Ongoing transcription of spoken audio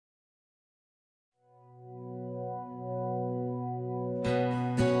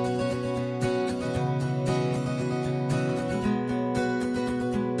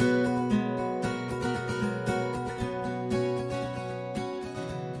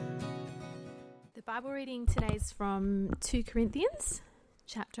The Bible reading today is from 2 Corinthians,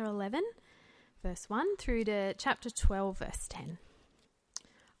 chapter 11, verse 1 through to chapter 12, verse 10.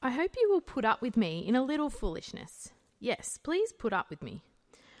 I hope you will put up with me in a little foolishness. Yes, please put up with me.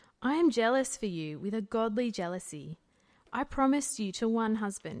 I am jealous for you with a godly jealousy. I promised you to one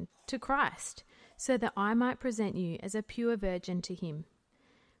husband, to Christ, so that I might present you as a pure virgin to him.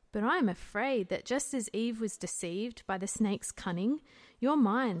 But I am afraid that just as Eve was deceived by the snake's cunning, your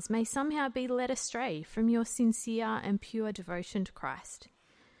minds may somehow be led astray from your sincere and pure devotion to Christ.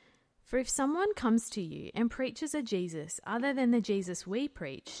 For if someone comes to you and preaches a Jesus other than the Jesus we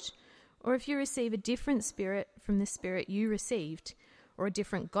preached, or if you receive a different spirit from the spirit you received, or a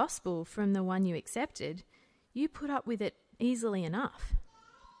different gospel from the one you accepted, you put up with it easily enough.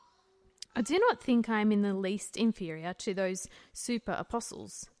 I do not think I am in the least inferior to those super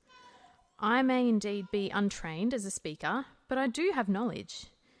apostles. I may indeed be untrained as a speaker, but I do have knowledge.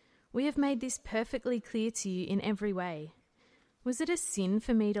 We have made this perfectly clear to you in every way. Was it a sin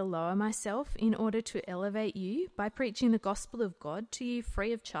for me to lower myself in order to elevate you by preaching the gospel of God to you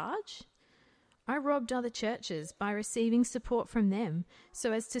free of charge? I robbed other churches by receiving support from them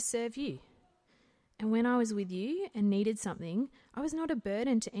so as to serve you. And when I was with you and needed something, I was not a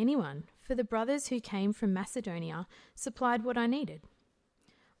burden to anyone, for the brothers who came from Macedonia supplied what I needed.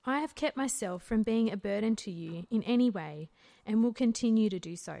 I have kept myself from being a burden to you in any way and will continue to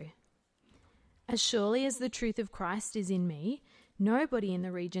do so. As surely as the truth of Christ is in me, nobody in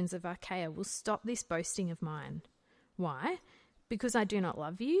the regions of Achaia will stop this boasting of mine. Why? Because I do not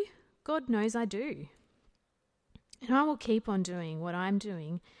love you? God knows I do. And I will keep on doing what I am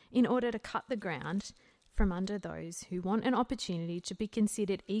doing in order to cut the ground from under those who want an opportunity to be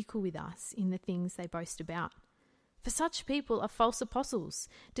considered equal with us in the things they boast about. For such people are false apostles,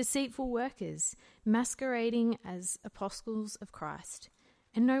 deceitful workers, masquerading as apostles of Christ.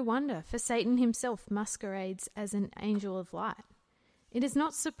 And no wonder, for Satan himself masquerades as an angel of light. It is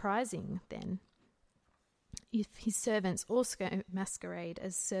not surprising, then, if his servants also masquerade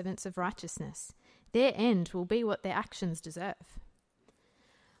as servants of righteousness. Their end will be what their actions deserve.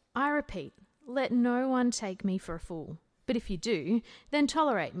 I repeat, let no one take me for a fool. But if you do, then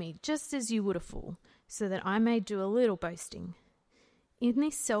tolerate me just as you would a fool, so that I may do a little boasting. In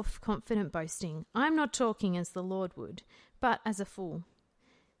this self-confident boasting, I am not talking as the Lord would, but as a fool.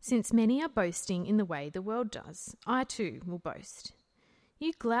 Since many are boasting in the way the world does, I too will boast.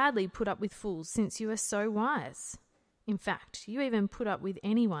 You gladly put up with fools since you are so wise. In fact, you even put up with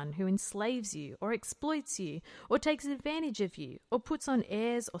anyone who enslaves you or exploits you or takes advantage of you or puts on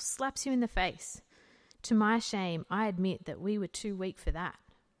airs or slaps you in the face. To my shame, I admit that we were too weak for that.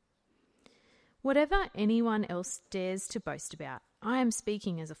 Whatever anyone else dares to boast about, I am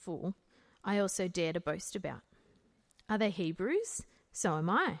speaking as a fool, I also dare to boast about. Are they Hebrews? So am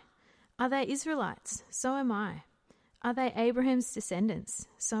I. Are they Israelites? So am I. Are they Abraham's descendants?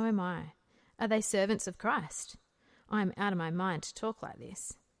 So am I. Are they servants of Christ? I am out of my mind to talk like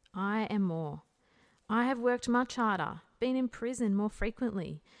this. I am more. I have worked much harder, been in prison more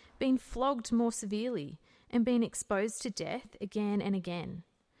frequently, been flogged more severely, and been exposed to death again and again.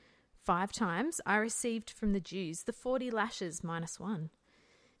 5 times I received from the Jews the 40 lashes minus 1.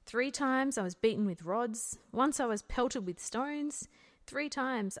 3 times I was beaten with rods. Once I was pelted with stones. 3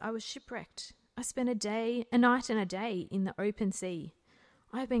 times I was shipwrecked. I spent a night and a day in the open sea.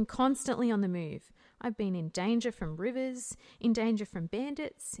 I have been constantly on the move. I've been in danger from rivers, in danger from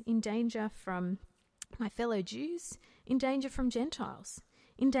bandits, in danger from my fellow Jews, in danger from Gentiles,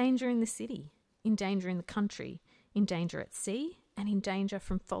 in danger in the city, in danger in the country, in danger at sea, and in danger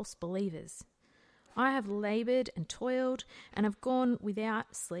from false believers. I have laboured and toiled and have gone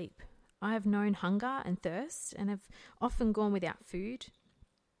without sleep. I have known hunger and thirst and have often gone without food.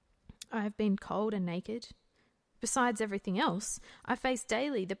 I have been cold and naked. Besides everything else, I face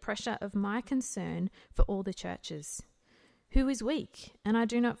daily the pressure of my concern for all the churches. Who is weak, and I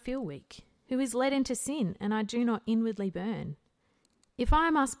do not feel weak? Who is led into sin, and I do not inwardly burn? If I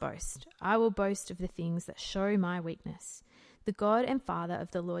must boast, I will boast of the things that show my weakness. The God and Father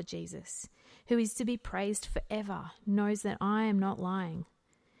of the Lord Jesus, who is to be praised forever, knows that I am not lying.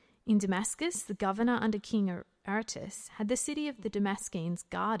 In Damascus, the governor under King Aretas had the city of the Damascenes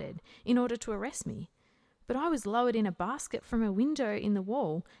guarded in order to arrest me. But I was lowered in a basket from a window in the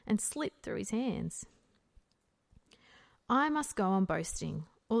wall and slipped through his hands. I must go on boasting.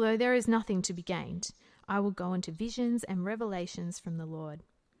 Although there is nothing to be gained, I will go into visions and revelations from the Lord.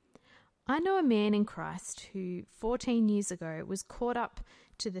 I know a man in Christ who 14 years ago was caught up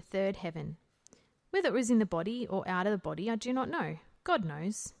to the 3rd heaven. Whether it was in the body or out of the body, I do not know. God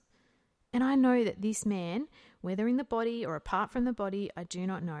knows. And I know that this man, whether in the body or apart from the body, I do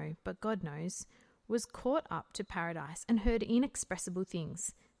not know, but God knows, was caught up to paradise and heard inexpressible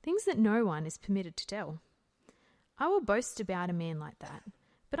things, things that no one is permitted to tell. I will boast about a man like that,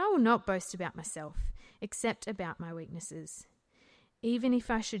 but I will not boast about myself, except about my weaknesses. Even if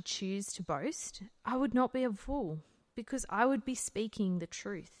I should choose to boast, I would not be a fool, because I would be speaking the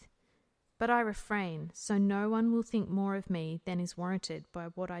truth. But I refrain, so no one will think more of me than is warranted by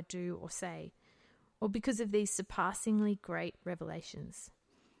what I do or say, or because of these surpassingly great revelations.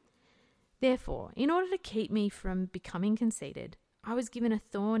 Therefore, in order to keep me from becoming conceited, I was given a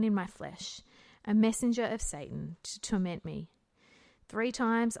thorn in my flesh, a messenger of Satan to torment me. 3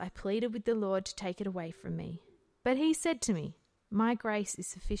 times I pleaded with the Lord to take it away from me. But he said to me, "My grace is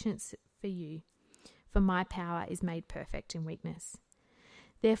sufficient for you, for my power is made perfect in weakness.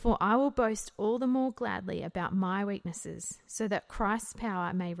 Therefore I will boast all the more gladly about my weaknesses, so that Christ's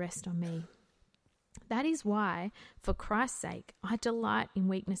power may rest on me. That is why, for Christ's sake, I delight in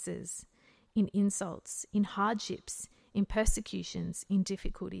weaknesses, in insults, in hardships, in persecutions, in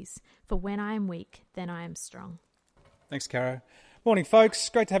difficulties. For when I am weak, then I am strong." Thanks, Caro. Morning, folks.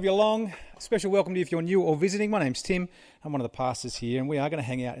 Great to have you along. Special welcome to you if you're new or visiting. My name's Tim. I'm one of the pastors here, and we are going to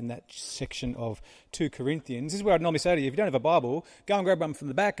hang out in that section of 2 Corinthians. This is where I'd normally say to you, if you don't have a Bible, go and grab one from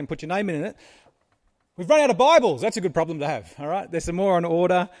the back and put your name in it. We've run out of Bibles. That's a good problem to have, all right? There's some more on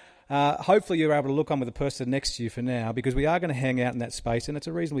order. Hopefully you're able to look on with the person next to you for now, because we are going to hang out in that space, and it's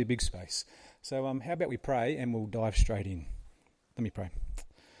a reasonably big space. So how about we pray, and we'll dive straight in. Let me pray.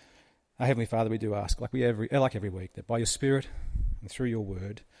 Our Heavenly Father, we do ask, like every week, that by your Spirit and through your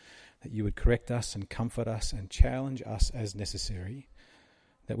word, that you would correct us and comfort us and challenge us as necessary,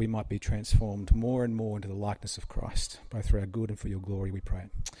 that we might be transformed more and more into the likeness of Christ, both for our good and for your glory, we pray.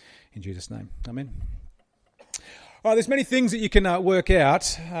 In Jesus' name, amen. All right, there's many things that you can work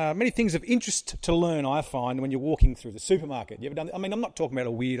out, many things of interest to learn, I find, when you're walking through the supermarket. You ever done? I mean, I'm not talking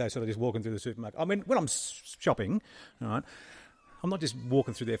about a weirdo sort of just walking through the supermarket. I mean, when I'm shopping, all right, I'm not just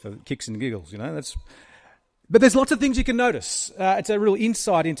walking through there for kicks and giggles, you know. But there's lots of things you can notice. It's a real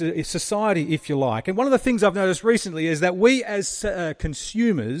insight into society, if you like. And one of the things I've noticed recently is that we as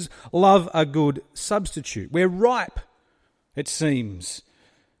consumers love a good substitute. We're ripe, it seems,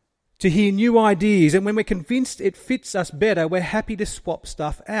 to hear new ideas. And when we're convinced it fits us better, we're happy to swap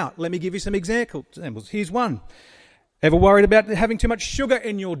stuff out. Let me give you some examples. Here's one. Ever worried about having too much sugar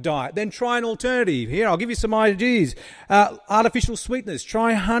in your diet? Then try an alternative. Here, I'll give you some ideas. Artificial sweeteners.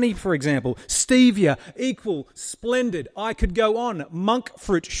 Try honey, for example. Stevia, Equal, Splendid. I could go on. Monk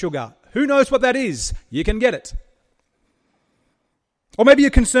fruit sugar. Who knows what that is? You can get it. Or maybe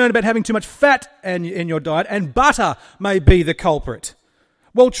you're concerned about having too much fat in your diet, and butter may be the culprit.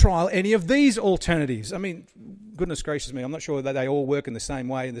 Well, try any of these alternatives. I mean, goodness gracious me, I'm not sure that they all work in the same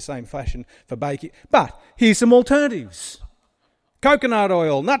way, in the same fashion for baking. But here's some alternatives. Coconut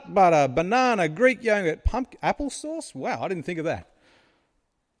oil, nut butter, banana, Greek yogurt, applesauce. Wow, I didn't think of that.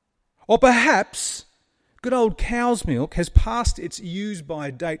 Or perhaps good old cow's milk has passed its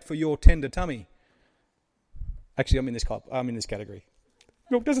use-by date for your tender tummy. Actually, I'm in this category.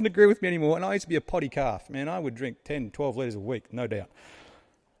 Milk doesn't agree with me anymore, and I used to be a potty calf. Man, I would drink 10, 12 litres a week, no doubt.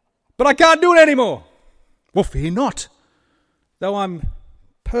 But I can't do it anymore. Well, fear not. Though I'm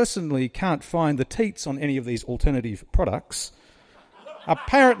personally can't find the teats on any of these alternative products,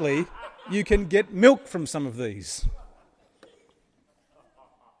 apparently you can get milk from some of these.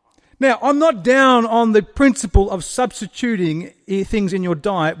 Now, I'm not down on the principle of substituting things in your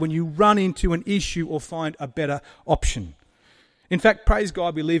diet when you run into an issue or find a better option. In fact, praise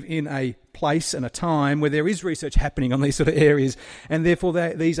God, we live in a place and a time where there is research happening on these sort of areas, and therefore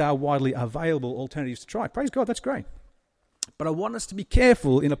these are widely available alternatives to try. Praise God, that's great. But I want us to be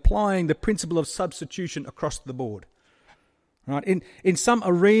careful in applying the principle of substitution across the board. Right? In some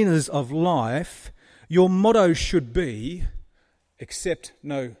arenas of life, your motto should be, accept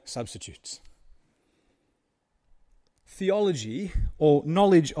no substitutes. Theology, or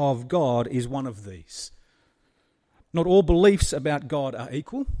knowledge of God, is one of these. Not all beliefs about God are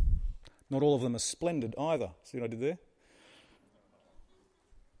equal. Not all of them are splendid either. See what I did there?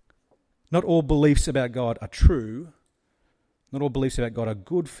 Not all beliefs about God are true. Not all beliefs about God are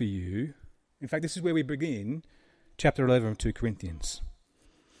good for you. In fact, this is where we begin, chapter 11 of 2 Corinthians.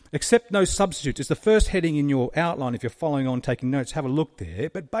 Accept no substitutes. It's the first heading in your outline. If you're following on, taking notes, have a look there.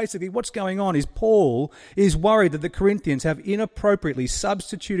 But basically what's going on is Paul is worried that the Corinthians have inappropriately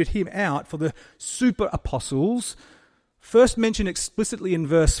substituted him out for the super apostles, first mentioned explicitly in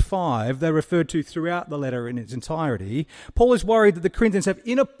verse 5, they're referred to throughout the letter in its entirety. Paul is worried that the Corinthians have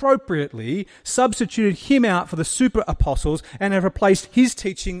inappropriately substituted him out for the super apostles and have replaced his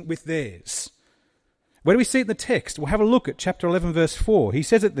teaching with theirs. Where do we see it in the text? We'll have a look at chapter 11, verse 4. He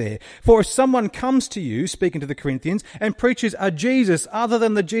says it there. For if someone comes to you, speaking to the Corinthians, and preaches a Jesus other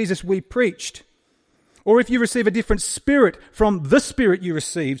than the Jesus we preached, or if you receive a different spirit from the spirit you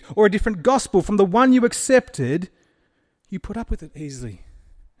received, or a different gospel from the one you accepted, you put up with it easily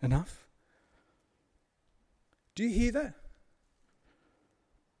enough. Do you hear that?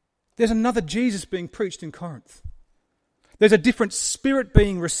 There's another Jesus being preached in Corinth. There's a different spirit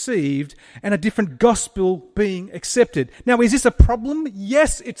being received and a different gospel being accepted. Now, is this a problem?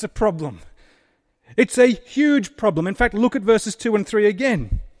 Yes, it's a problem. It's a huge problem. In fact, look at verses 2 and 3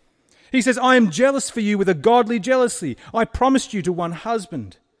 again. He says, I am jealous for you with a godly jealousy. I promised you to one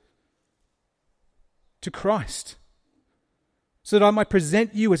husband, to Christ, so that I might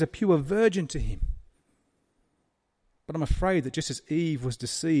present you as a pure virgin to him. But I'm afraid that just as Eve was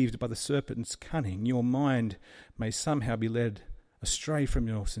deceived by the serpent's cunning, your mind may somehow be led astray from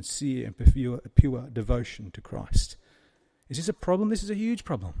your sincere and pure devotion to Christ. Is this a problem? This is a huge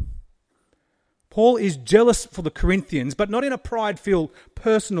problem. Paul is jealous for the Corinthians, but not in a pride-filled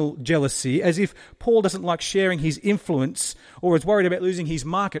personal jealousy, as if Paul doesn't like sharing his influence or is worried about losing his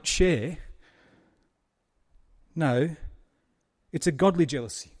market share. No, it's a godly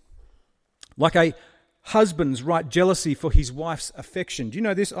jealousy. Like a husband's right jealousy for his wife's affection. Do you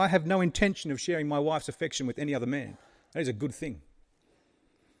know this? I have no intention of sharing my wife's affection with any other man. That is a good thing.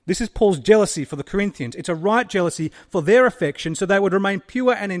 This is Paul's jealousy for the Corinthians. It's a right jealousy for their affection so they would remain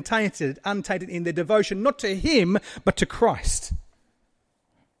pure and untainted in their devotion, not to him, but to Christ.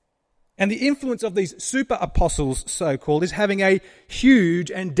 And the influence of these super apostles, so-called, is having a huge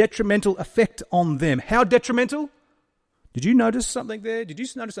and detrimental effect on them. How detrimental? Did you notice something there? Did you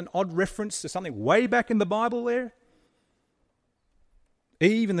notice an odd reference to something way back in the Bible there?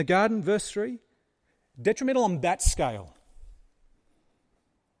 Eve in the garden, verse 3. Detrimental on that scale.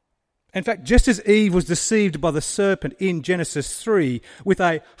 In fact, just as Eve was deceived by the serpent in Genesis 3 with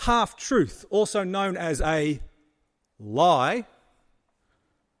a half-truth, also known as a lie,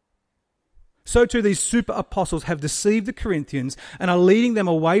 so too these super apostles have deceived the Corinthians and are leading them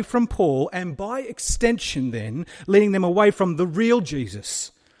away from Paul, and by extension then, leading them away from the real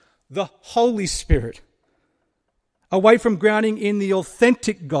Jesus, the Holy Spirit, away from grounding in the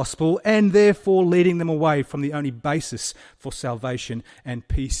authentic gospel, and therefore leading them away from the only basis for salvation and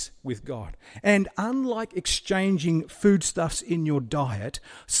peace with God. And unlike exchanging foodstuffs in your diet,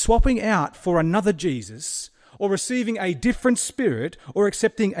 swapping out for another Jesus, or receiving a different spirit, or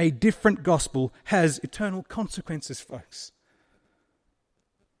accepting a different gospel has eternal consequences, folks.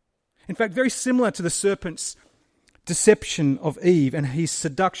 In fact, very similar to the serpent's deception of Eve and his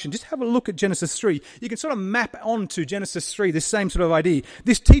seduction. Just have a look at Genesis 3. You can sort of map onto Genesis 3 this same sort of idea.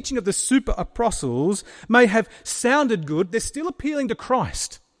 This teaching of the super apostles may have sounded good. They're still appealing to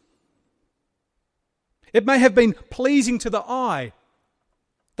Christ. It may have been pleasing to the eye.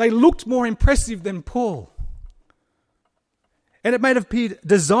 They looked more impressive than Paul. And it may have appeared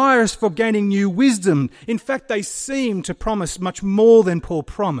desirous for gaining new wisdom. In fact, they seem to promise much more than Paul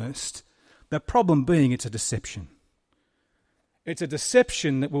promised. The problem being it's a deception. It's a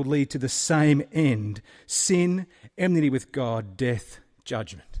deception that will lead to the same end: sin, enmity with God, death,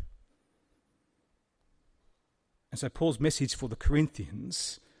 judgment. And so Paul's message for the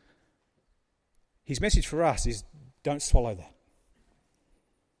Corinthians, his message for us is, don't swallow that.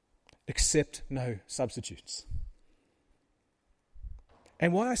 Accept no substitutes.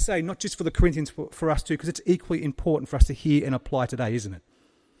 And why I say not just for the Corinthians, for us too, because it's equally important for us to hear and apply today, isn't it?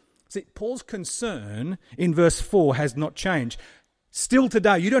 See, Paul's concern in verse 4 has not changed. Still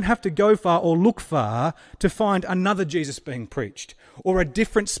today, you don't have to go far or look far to find another Jesus being preached, or a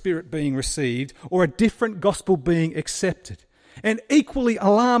different spirit being received, or a different gospel being accepted. And equally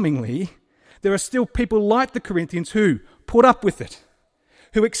alarmingly, there are still people like the Corinthians who put up with it,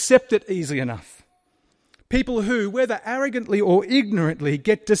 who accept it easily enough. People who, whether arrogantly or ignorantly,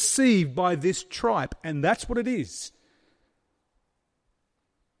 get deceived by this tripe, and that's what it is.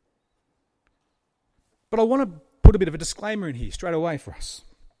 But I want to put a bit of a disclaimer in here straight away for us.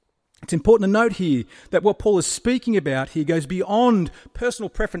 It's important to note here that what Paul is speaking about here goes beyond personal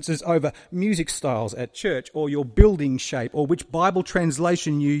preferences over music styles at church, or your building shape, or which Bible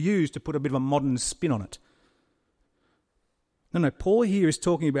translation you use to put a bit of a modern spin on it. No, Paul here is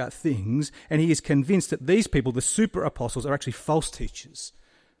talking about things, and he is convinced that these people, the super apostles, are actually false teachers,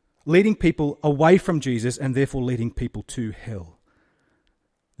 leading people away from Jesus and therefore leading people to hell.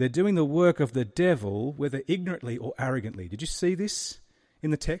 They're doing the work of the devil, whether ignorantly or arrogantly. Did you see this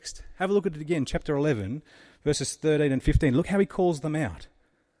in the text? Have a look at it again, chapter 11, verses 13 and 15. Look how he calls them out.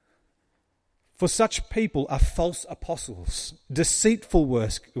 For such people are false apostles, deceitful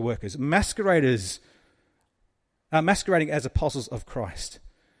workers, masqueraders masquerading as apostles of Christ.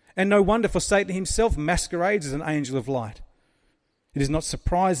 And no wonder, for Satan himself masquerades as an angel of light. It is not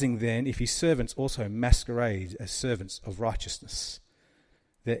surprising then if his servants also masquerade as servants of righteousness.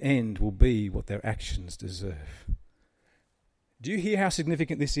 Their end will be what their actions deserve. Do you hear how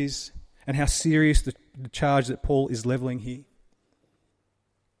significant this is and how serious the charge that Paul is levelling here?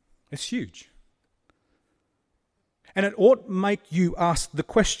 It's huge. And it ought make you ask the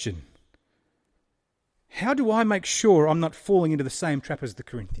question, how do I make sure I'm not falling into the same trap as the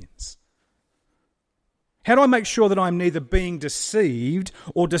Corinthians? How do I make sure that I'm neither being deceived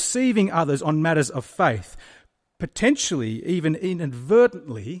or deceiving others on matters of faith, potentially even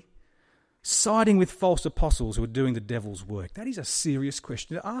inadvertently siding with false apostles who are doing the devil's work? That is a serious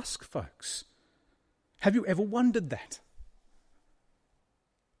question to ask, folks. Have you ever wondered that?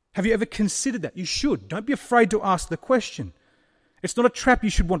 Have you ever considered that? You should. Don't be afraid to ask the question. It's not a trap you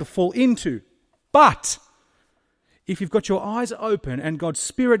should want to fall into. But if you've got your eyes open and God's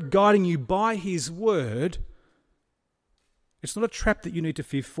Spirit guiding you by His Word, it's not a trap that you need to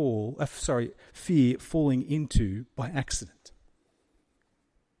fear falling into by accident.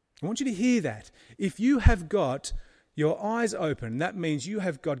 I want you to hear that. If you have got your eyes open, that means you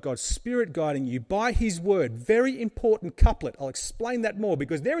have got God's Spirit guiding you by His Word. Very important couplet. I'll explain that more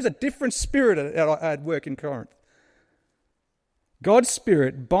because there is a different spirit at work in Corinth. God's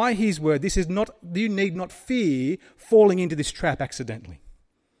Spirit, by His Word, you need not fear falling into this trap accidentally.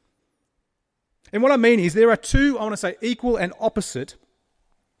 And what I mean is there are two, I want to say, equal and opposite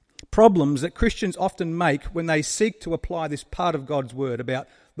problems that Christians often make when they seek to apply this part of God's Word about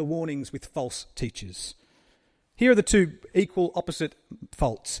the warnings with false teachers. Here are the two equal opposite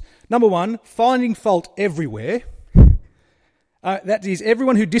faults. Number one, finding fault everywhere. That is,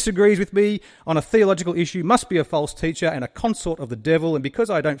 everyone who disagrees with me on a theological issue must be a false teacher and a consort of the devil. And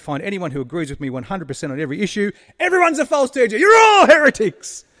because I don't find anyone who agrees with me 100% on every issue, everyone's a false teacher. You're all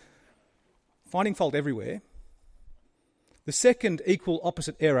heretics. Finding fault everywhere. The second equal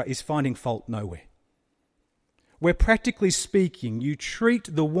opposite error is finding fault nowhere. Where practically speaking, you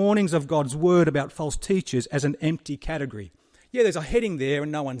treat the warnings of God's Word about false teachers as an empty category. Yeah, there's a heading there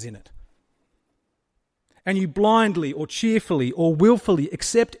and no one's in it. And you blindly or cheerfully or willfully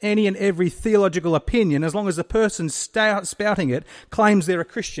accept any and every theological opinion as long as the person spouting it claims they're a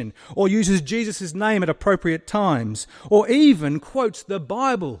Christian or uses Jesus' name at appropriate times or even quotes the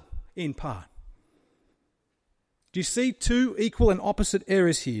Bible in part. Do you see two equal and opposite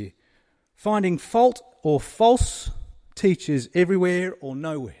errors here? Finding fault or false teachers everywhere or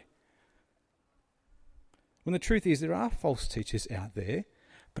nowhere. When the truth is there are false teachers out there,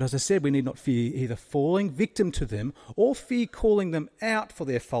 but as I said, we need not fear either falling victim to them or fear calling them out for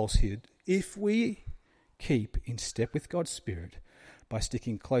their falsehood if we keep in step with God's Spirit by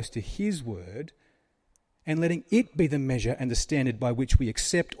sticking close to His Word and letting it be the measure and the standard by which we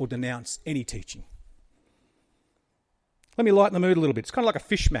accept or denounce any teaching. Let me lighten the mood a little bit. It's kind of like a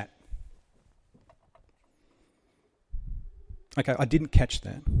fish mat. Okay, I didn't catch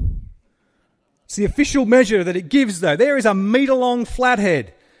that. It's the official measure that it gives, though. There is a metre-long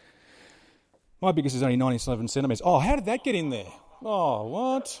flathead. My biggest is only 97 centimetres. Oh, how did that get in there? Oh,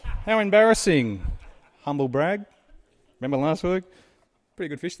 what? How embarrassing. Humble brag. Remember last week? Pretty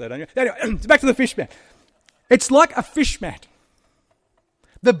good fish, though, don't you? Anyway, back to the fish mat. It's like a fish mat.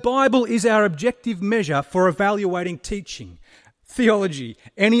 The Bible is our objective measure for evaluating teaching, theology,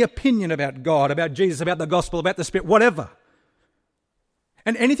 any opinion about God, about Jesus, about the gospel, about the Spirit, whatever.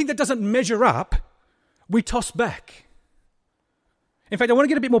 And anything that doesn't measure up, we toss back. In fact, I want to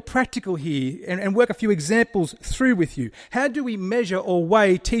get a bit more practical here and work a few examples through with you. How do we measure or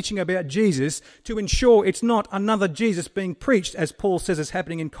weigh teaching about Jesus to ensure it's not another Jesus being preached, as Paul says is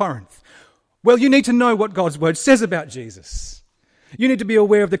happening in Corinth? Well, you need to know what God's Word says about Jesus. You need to be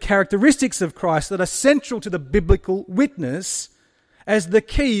aware of the characteristics of Christ that are central to the biblical witness as the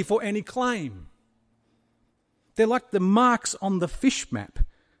key for any claim. They're like the marks on the fish map.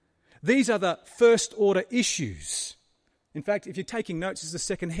 These are the first order issues. In fact, if you're taking notes, this is the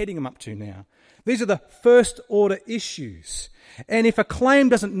second heading I'm up to now. These are the first order issues. And if a claim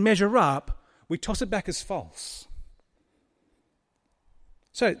doesn't measure up, we toss it back as false.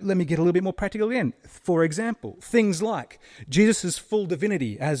 So let me get a little bit more practical again. For example, things like Jesus' full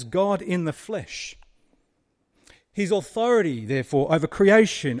divinity as God in the flesh. His authority, therefore, over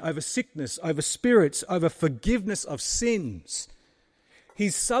creation, over sickness, over spirits, over forgiveness of sins.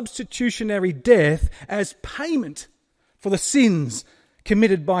 His substitutionary death as payment for the sins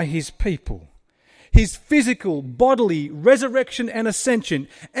committed by His people. His physical, bodily resurrection and ascension,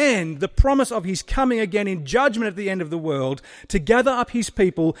 and the promise of His coming again in judgment at the end of the world to gather up His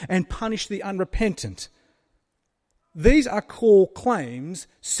people and punish the unrepentant. these are core claims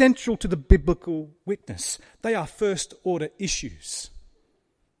central to the biblical witness. They are first-order issues.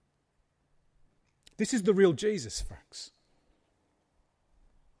 This is the real Jesus, folks.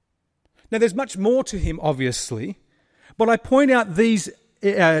 Now, there's much more to him, obviously, but I point out these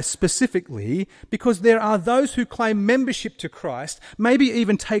specifically because there are those who claim membership to Christ, maybe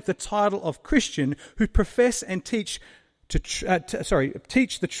even take the title of Christian, who profess and teach the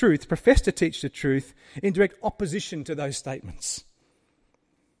truth, profess to teach the truth in direct opposition to those statements.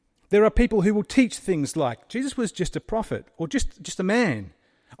 There are people who will teach things like Jesus was just a prophet or just a man,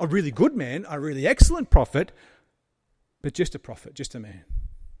 a really good man, a really excellent prophet, but just a prophet, just a man.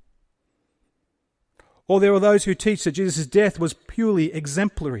 Or there are those who teach that Jesus' death was purely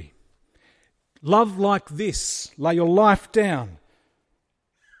exemplary. Love like this, lay your life down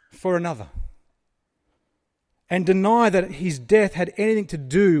for another. And deny that his death had anything to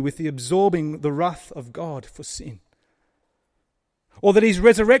do with the absorbing the wrath of God for sin. Or that his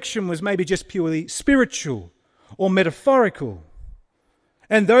resurrection was maybe just purely spiritual or metaphorical.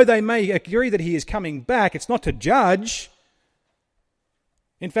 And though they may agree that he is coming back, it's not to judge.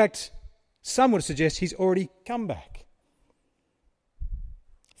 In fact, some would suggest he's already come back.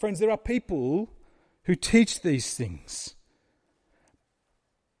 Friends, there are people who teach these things.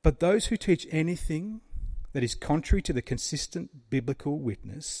 But those who teach anything that is contrary to the consistent biblical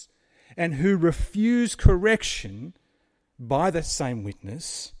witness and who refuse correction by that same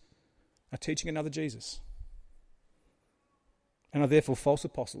witness are teaching another Jesus and are therefore false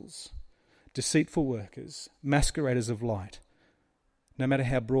apostles, deceitful workers, masqueraders of light. No matter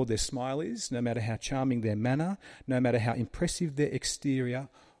how broad their smile is, no matter how charming their manner, no matter how impressive their exterior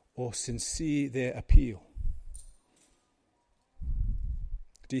or sincere their appeal.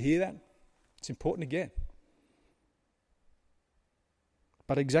 Do you hear that? It's important again.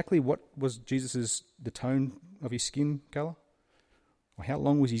 But exactly what was the tone of his skin colour? Or how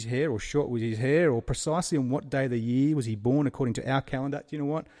long was his hair, or short was his hair, or precisely on what day of the year was he born according to our calendar? Do you know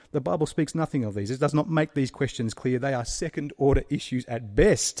what? The Bible speaks nothing of these. It does not make these questions clear. They are second-order issues at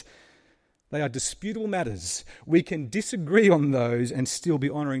best. They are disputable matters. We can disagree on those and still be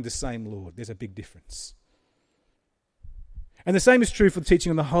honouring the same Lord. There's a big difference. And the same is true for the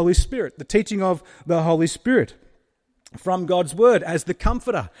teaching of the Holy Spirit. The teaching of the Holy Spirit from God's Word as the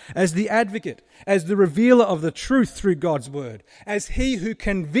comforter, as the advocate, as the revealer of the truth through God's Word, as he who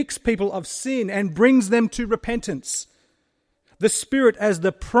convicts people of sin and brings them to repentance. The Spirit as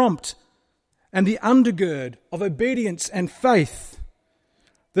the prompt and the undergird of obedience and faith.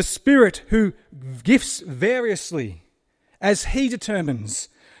 The Spirit who gifts variously as he determines,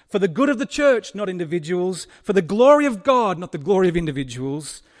 for the good of the church, not individuals, for the glory of God, not the glory of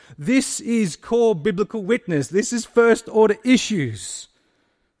individuals. This is core biblical witness. This is first order issues.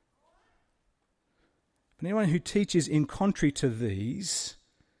 And anyone who teaches in contrary to these,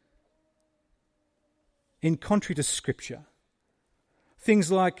 in contrary to Scripture, things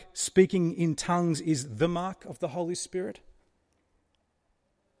like speaking in tongues is the mark of the Holy Spirit,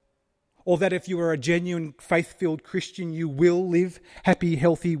 or that if you are a genuine faith-filled Christian, you will live happy,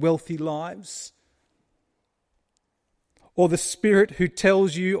 healthy, wealthy lives, or the Spirit who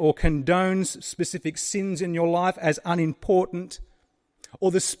tells you or condones specific sins in your life as unimportant,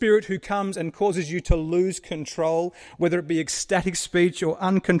 or the Spirit who comes and causes you to lose control, whether it be ecstatic speech or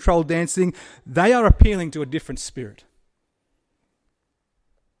uncontrolled dancing, they are appealing to a different spirit.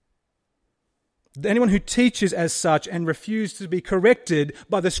 Anyone who teaches as such and refuses to be corrected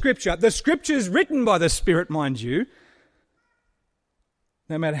by the Scripture is written by the Spirit, mind you,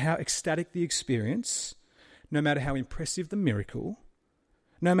 no matter how ecstatic the experience, no matter how impressive the miracle,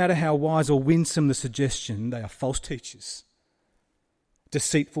 no matter how wise or winsome the suggestion, they are false teachers,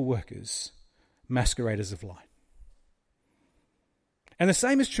 deceitful workers, masqueraders of light. And the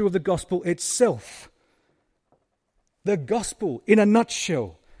same is true of the gospel itself. The gospel, in a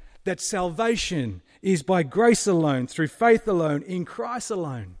nutshell, that salvation is by grace alone, through faith alone, in Christ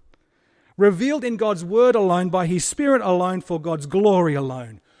alone, revealed in God's word alone, by his Spirit alone, for God's glory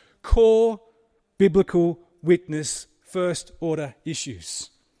alone. Core biblical witness, first order issues.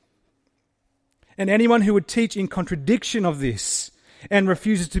 And anyone who would teach in contradiction of this and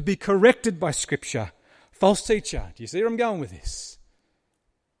refuses to be corrected by Scripture, false teacher. Do you see where I'm going with this?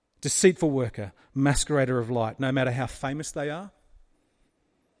 Deceitful worker, masquerader of light, no matter how famous they are,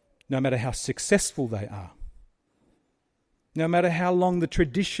 no matter how successful they are, no matter how long the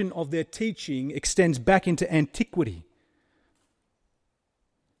tradition of their teaching extends back into antiquity,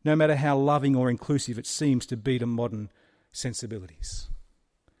 no matter how loving or inclusive it seems to be to modern sensibilities.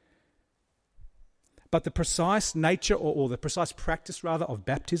 But the precise nature or the precise practice rather of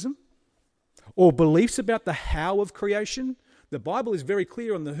baptism, or beliefs about the how of creation. The Bible is very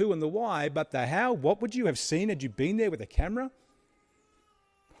clear on the who and the why, but the how, what would you have seen had you been there with a camera?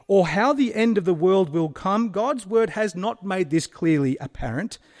 Or how the end of the world will come. God's word has not made this clearly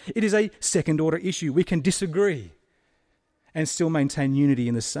apparent. It is a second-order issue. We can disagree and still maintain unity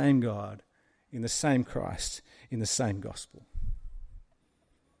in the same God, in the same Christ, in the same gospel.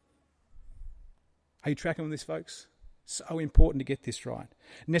 Are you tracking with this, folks? So important to get this right.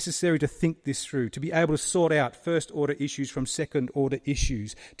 Necessary to think this through, to be able to sort out first-order issues from second-order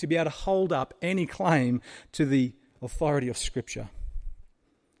issues, to be able to hold up any claim to the authority of Scripture.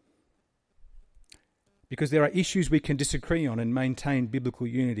 Because there are issues we can disagree on and maintain biblical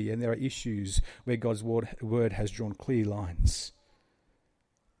unity, and there are issues where God's word has drawn clear lines.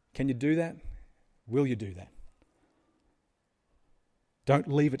 Can you do that? Will you do that?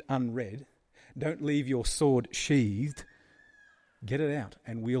 Don't leave it unread. Don't leave your sword sheathed. Get it out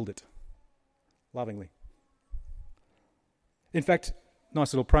and wield it lovingly. In fact,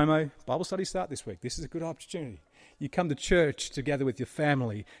 nice little promo, Bible study start this week. This is a good opportunity. You come to church together with your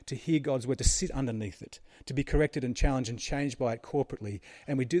family to hear God's word, to sit underneath it, to be corrected and challenged and changed by it corporately.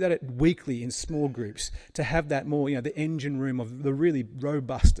 And we do that weekly in small groups to have that more, the engine room of the really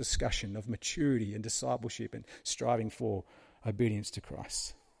robust discussion of maturity and discipleship and striving for obedience to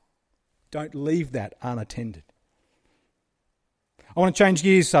Christ. Don't leave that unattended. I want to change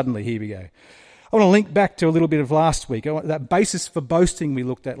gears suddenly. Here we go. I want to link back to a little bit of last week, that basis for boasting we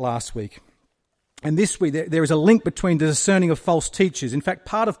looked at last week. And this week there is a link between the discerning of false teachers. In fact,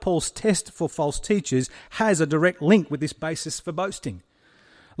 part of Paul's test for false teachers has a direct link with this basis for boasting.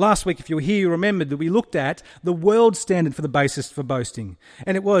 Last week, if you were here, you remembered that we looked at the world standard for the basis for boasting.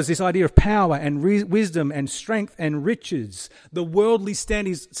 And it was this idea of power and wisdom and strength and riches, the worldly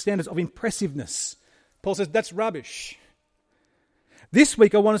standards of impressiveness. Paul says that's rubbish. This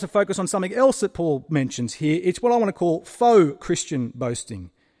week, I want us to focus on something else that Paul mentions here. It's what I want to call faux Christian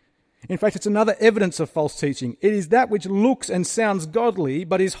boasting. In fact, it's another evidence of false teaching. It is that which looks and sounds godly,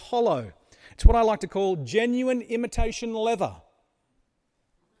 but is hollow. It's what I like to call genuine imitation leather.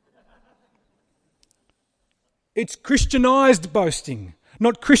 It's Christianized boasting,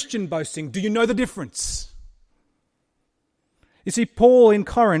 not Christian boasting. Do you know the difference? You see, Paul in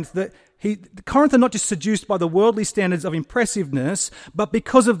Corinth, Corinth are not just seduced by the worldly standards of impressiveness, but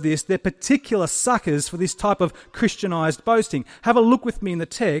because of this, they're particular suckers for this type of Christianized boasting. Have a look with me in the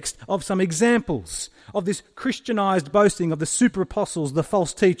text of some examples of this Christianized boasting of the super apostles, the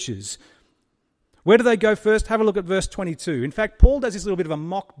false teachers. Where do they go first? Have a look at verse 22. In fact, Paul does this little bit of a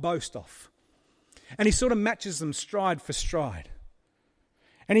mock boast off. And he sort of matches them stride for stride.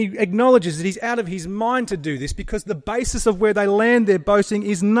 And he acknowledges that he's out of his mind to do this because the basis of where they land their boasting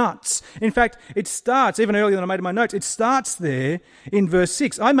is nuts. In fact, it starts, even earlier than I made in my notes, it starts there in verse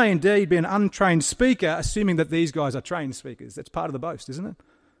 6. I may indeed be an untrained speaker, assuming that these guys are trained speakers. That's part of the boast, isn't it?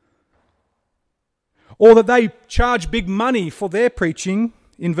 Or that they charge big money for their preaching.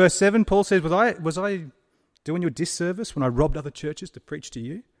 In verse 7, Paul says, was I doing you a disservice when I robbed other churches to preach to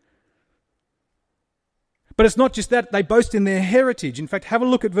you? But it's not just that, they boast in their heritage. In fact, have a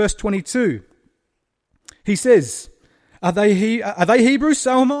look at verse 22. He says, are they Hebrews?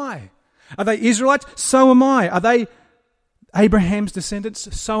 So am I. Are they Israelites? So am I. Are they Abraham's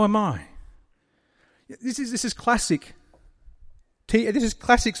descendants? So am I. This is classic. This is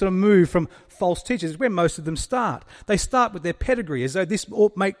classic sort of move from false teachers, where most of them start. They start with their pedigree, as though this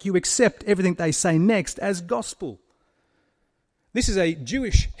ought make you accept everything they say next as gospel. This is a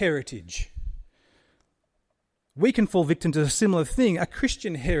Jewish heritage. We can fall victim to a similar thing, a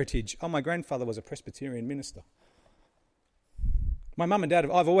Christian heritage. Oh, my grandfather was a Presbyterian minister. My mum and dad,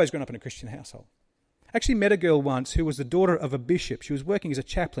 I've always grown up in a Christian household. I actually met a girl once who was the daughter of a bishop. She was working as a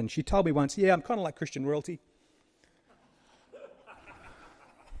chaplain. She told me once, I'm kind of like Christian royalty.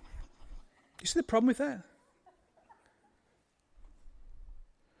 You see the problem with that?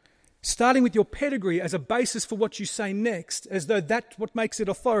 Starting with your pedigree as a basis for what you say next, as though that's what makes it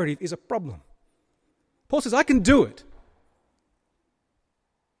authoritative, is a problem. Paul says, I can do it.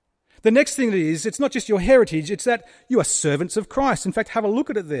 The next thing is, it's not just your heritage, it's that you are servants of Christ. In fact, have a look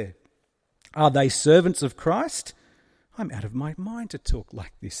at it there. Are they servants of Christ? I'm out of my mind to talk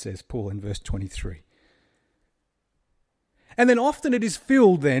like this, says Paul in verse 23. And then often it is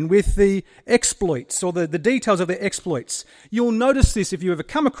filled then with the exploits or the details of their exploits. You'll notice this if you ever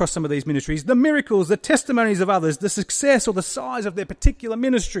come across some of these ministries, the miracles, the testimonies of others, the success or the size of their particular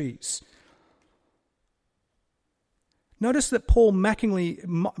ministries. Notice that Paul mockingly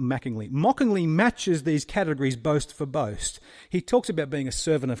matches these categories boast for boast. He talks about being a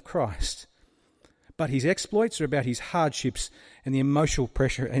servant of Christ. but his exploits are about his hardships and the emotional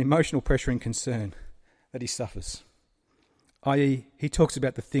pressure and concern that he suffers. I.e., he talks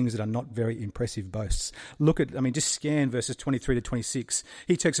about the things that are not very impressive boasts. Just scan verses 23 to 26.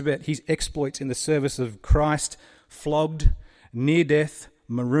 He talks about his exploits in the service of Christ, flogged, near death,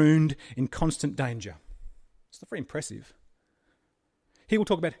 marooned, in constant danger. It's not very impressive. He will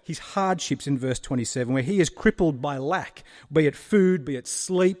talk about his hardships in verse 27, where he is crippled by lack, be it food, be it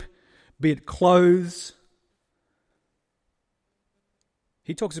sleep, be it clothes.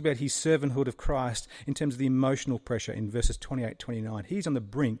 He talks about his servanthood of Christ in terms of the emotional pressure in verses 28-29. He's on the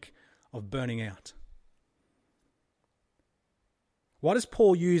brink of burning out. Why does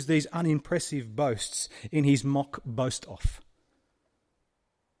Paul use these unimpressive boasts in his mock boast-off?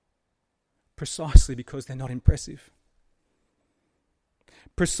 Precisely because they're not impressive.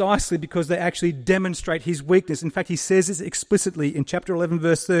 Precisely because they actually demonstrate his weakness. In fact, he says this explicitly in chapter 11,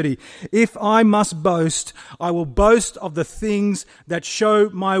 verse 30. If I must boast, I will boast of the things that show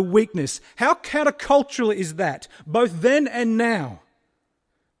my weakness. How countercultural is that, both then and now?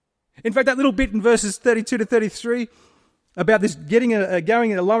 In fact, that little bit in verses 32 to 33 about this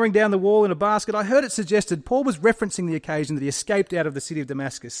lowering down the wall in a basket, I heard it suggested Paul was referencing the occasion that he escaped out of the city of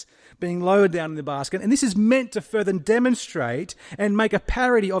Damascus, being lowered down in the basket. And this is meant to further demonstrate and make a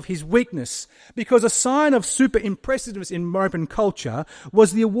parody of his weakness, because a sign of super impressiveness in Roman culture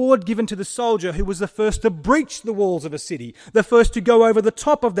was the award given to the soldier who was the first to breach the walls of a city, the first to go over the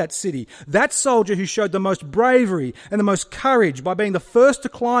top of that city. That soldier who showed the most bravery and the most courage by being the first to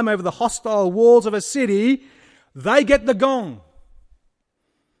climb over the hostile walls of a city, they get the gong.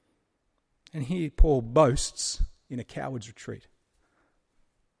 And here Paul boasts in a coward's retreat,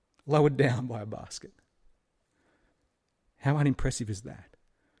 lowered down by a basket. How unimpressive is that?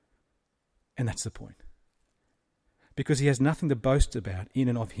 And that's the point. Because he has nothing to boast about in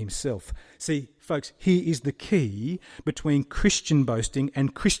and of himself. See, folks, here is the key between Christian boasting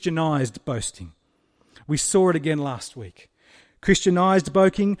and Christianized boasting. We saw it again last week. Christianized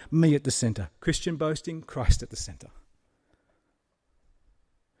boasting, me at the centre. Christian boasting, Christ at the centre.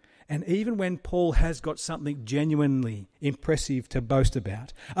 And even when Paul has got something genuinely impressive to boast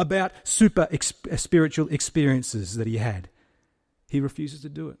about super spiritual experiences that he had, he refuses to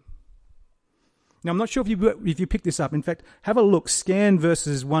do it. Now, I'm not sure if you pick this up. In fact, have a look, scan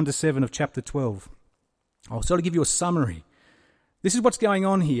verses 1 to 7 of chapter 12. I'll sort of give you a summary. This is what's going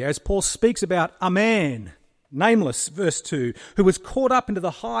on here as Paul speaks about a man, nameless, verse 2, who was caught up into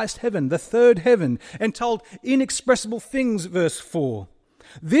the highest heaven, the third heaven, and told inexpressible things, verse 4.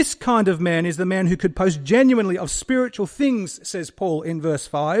 This kind of man is the man who could boast genuinely of spiritual things, says Paul in verse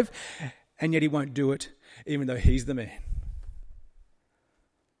 5, and yet he won't do it, even though he's the man.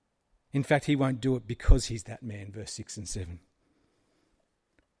 In fact, he won't do it because he's that man, verse 6 and 7.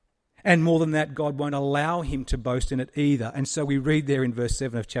 And more than that, God won't allow him to boast in it either. And so we read there in verse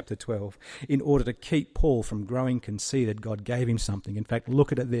 7 of chapter 12, in order to keep Paul from growing conceited, God gave him something. In fact,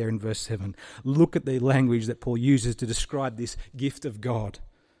 look at it there in verse 7. Look at the language that Paul uses to describe this gift of God.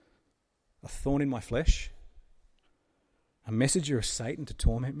 A thorn in my flesh? A messenger of Satan to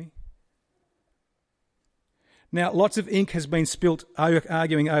torment me? Now, lots of ink has been spilt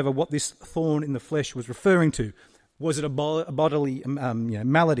arguing over what this thorn in the flesh was referring to. Was it a bodily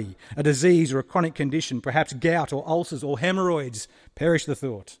malady, a disease or a chronic condition, perhaps gout or ulcers or hemorrhoids? Perish the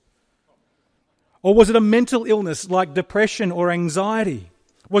thought. Or was it a mental illness like depression or anxiety?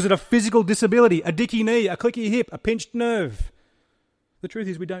 Was it a physical disability, a dicky knee, a clicky hip, a pinched nerve? The truth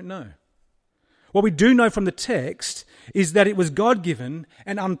is we don't know. What we do know from the text is that it was God-given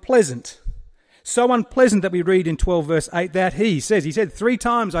and unpleasant. So unpleasant that we read in 12 verse 8 that he said 3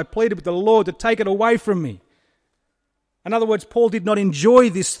 times I pleaded with the Lord to take it away from me. In other words, Paul did not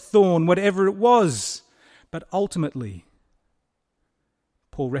enjoy this thorn, whatever it was. But ultimately,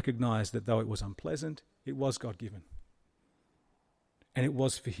 Paul recognized that though it was unpleasant, it was God-given. And it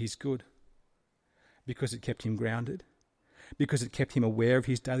was for his good. Because it kept him grounded. Because it kept him aware of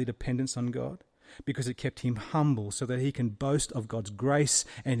his daily dependence on God. Because it kept him humble so that he can boast of God's grace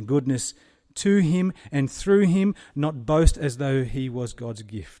and goodness to him and through him, not boast as though he was God's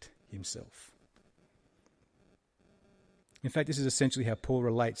gift himself. In fact, this is essentially how Paul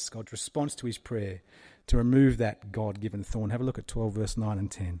relates God's response to his prayer to remove that God-given thorn. Have a look at 12 verse 9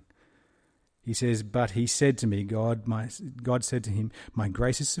 and 10. He says, but he said to me, God said to him, my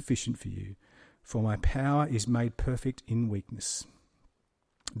grace is sufficient for you, for my power is made perfect in weakness.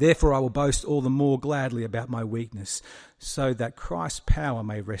 Therefore I will boast all the more gladly about my weakness, so that Christ's power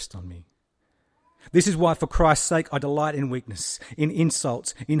may rest on me. This is why for Christ's sake I delight in weakness, in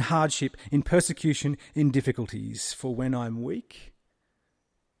insults, in hardship, in persecution, in difficulties. For when I'm weak,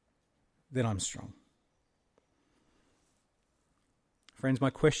 then I'm strong. Friends,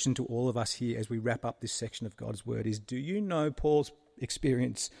 my question to all of us here as we wrap up this section of God's Word is, do you know Paul's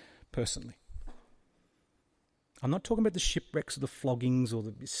experience personally? I'm not talking about the shipwrecks or the floggings or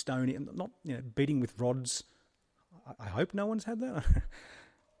the stoning. I'm not beating with rods. I hope no one's had that.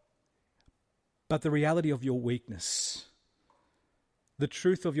 But the reality of your weakness, the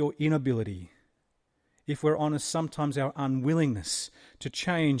truth of your inability, if we're honest, sometimes our unwillingness to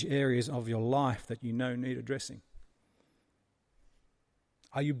change areas of your life that you know need addressing.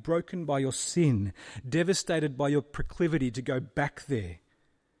 Are you broken by your sin, devastated by your proclivity to go back there,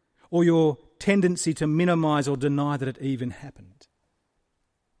 or your tendency to minimize or deny that it even happened?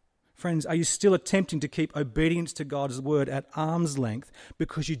 Friends, are you still attempting to keep obedience to God's word at arm's length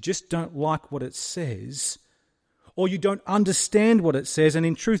because you just don't like what it says, or you don't understand what it says and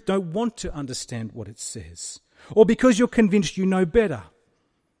in truth don't want to understand what it says, or because you're convinced you know better?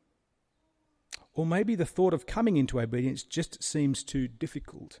 Or maybe the thought of coming into obedience just seems too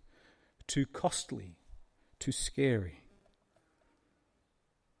difficult, too costly, too scary.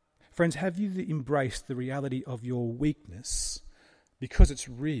 Friends, have you embraced the reality of your weakness because it's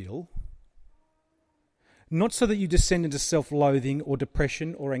real? Not so that you descend into self-loathing or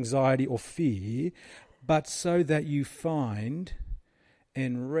depression or anxiety or fear, but so that you find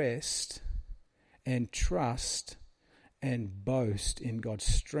and rest and trust and boast in God's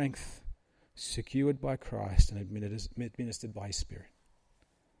strength, secured by Christ and administered by His Spirit.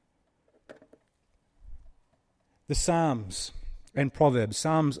 The Psalms and Proverbs,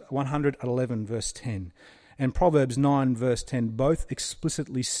 Psalms 111 verse 10 and Proverbs 9 verse 10 both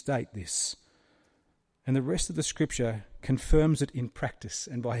explicitly state this. And the rest of the scripture confirms it in practice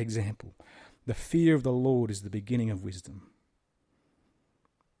and by example. The fear of the Lord is the beginning of wisdom.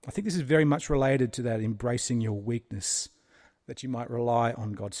 I think this is very much related to that embracing your weakness, that you might rely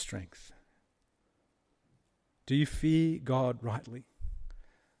on God's strength. Do you fear God rightly?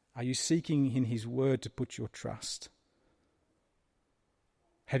 Are you seeking in His word to put your trust?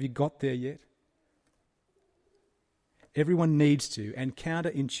 Have you got there yet? Everyone needs to, and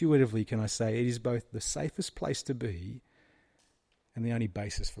counterintuitively can I say, it is both the safest place to be and the only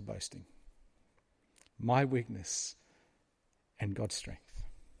basis for boasting. My weakness and God's strength.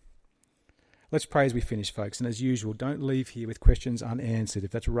 Let's pray as we finish, folks. And as usual, don't leave here with questions unanswered.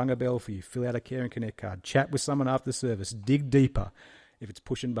 If that's rung a bell for you, fill out a Care and Connect card. Chat with someone after the service. Dig deeper if it's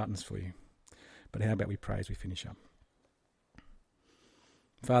pushing buttons for you. But how about we pray as we finish up?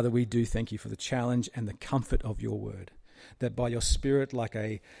 Father, we do thank you for the challenge and the comfort of your word, that by your Spirit, like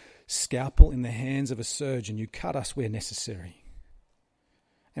a scalpel in the hands of a surgeon, you cut us where necessary.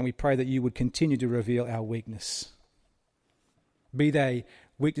 And we pray that you would continue to reveal our weakness, be they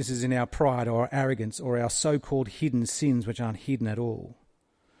weaknesses in our pride or our arrogance or our so-called hidden sins which aren't hidden at all.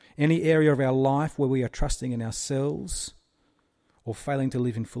 Any area of our life where we are trusting in ourselves or failing to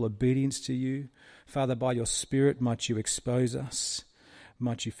live in full obedience to you, Father, by your Spirit, might you expose us,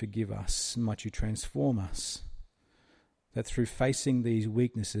 might you forgive us, might you transform us, that through facing these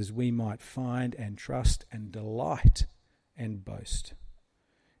weaknesses we might find and trust and delight and boast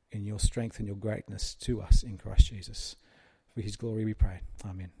in your strength and your greatness to us in Christ Jesus. For his glory we pray.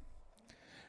 Amen.